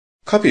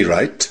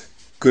Copyright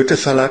Goethe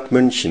Verlag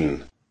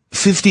München.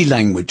 50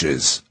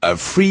 languages, a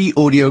free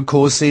audio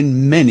course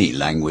in many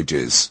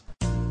languages.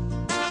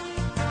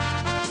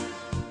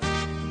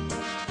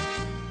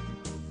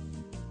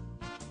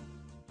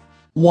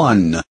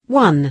 One.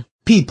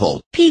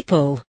 People.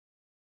 People.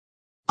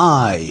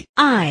 I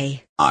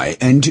I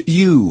and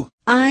you.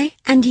 I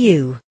and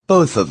you.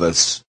 Both of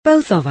us.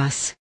 Both of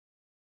us.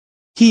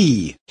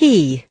 He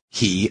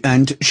He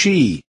and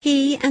she.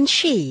 and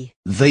she.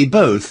 They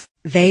both.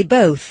 They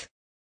both.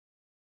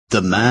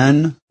 The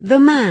man. The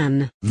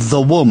man. The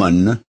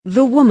woman.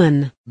 The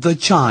woman. The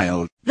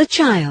child. The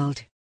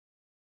child.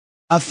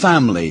 A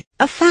family.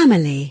 A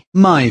family.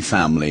 My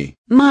family.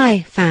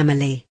 My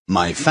family.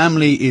 My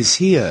family is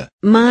here.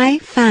 My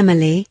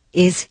family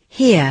is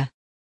here.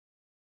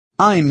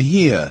 I'm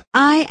here.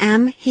 I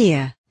am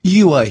here.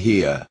 You are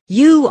here.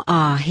 You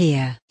are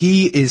here.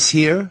 He is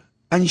here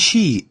and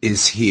she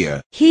is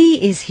here.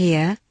 He is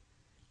here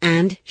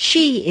and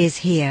she is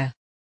here.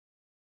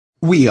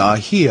 We are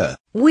here.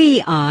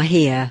 We are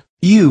here.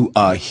 You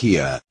are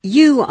here.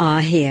 You are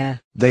here.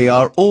 They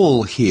are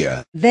all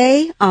here.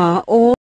 They are all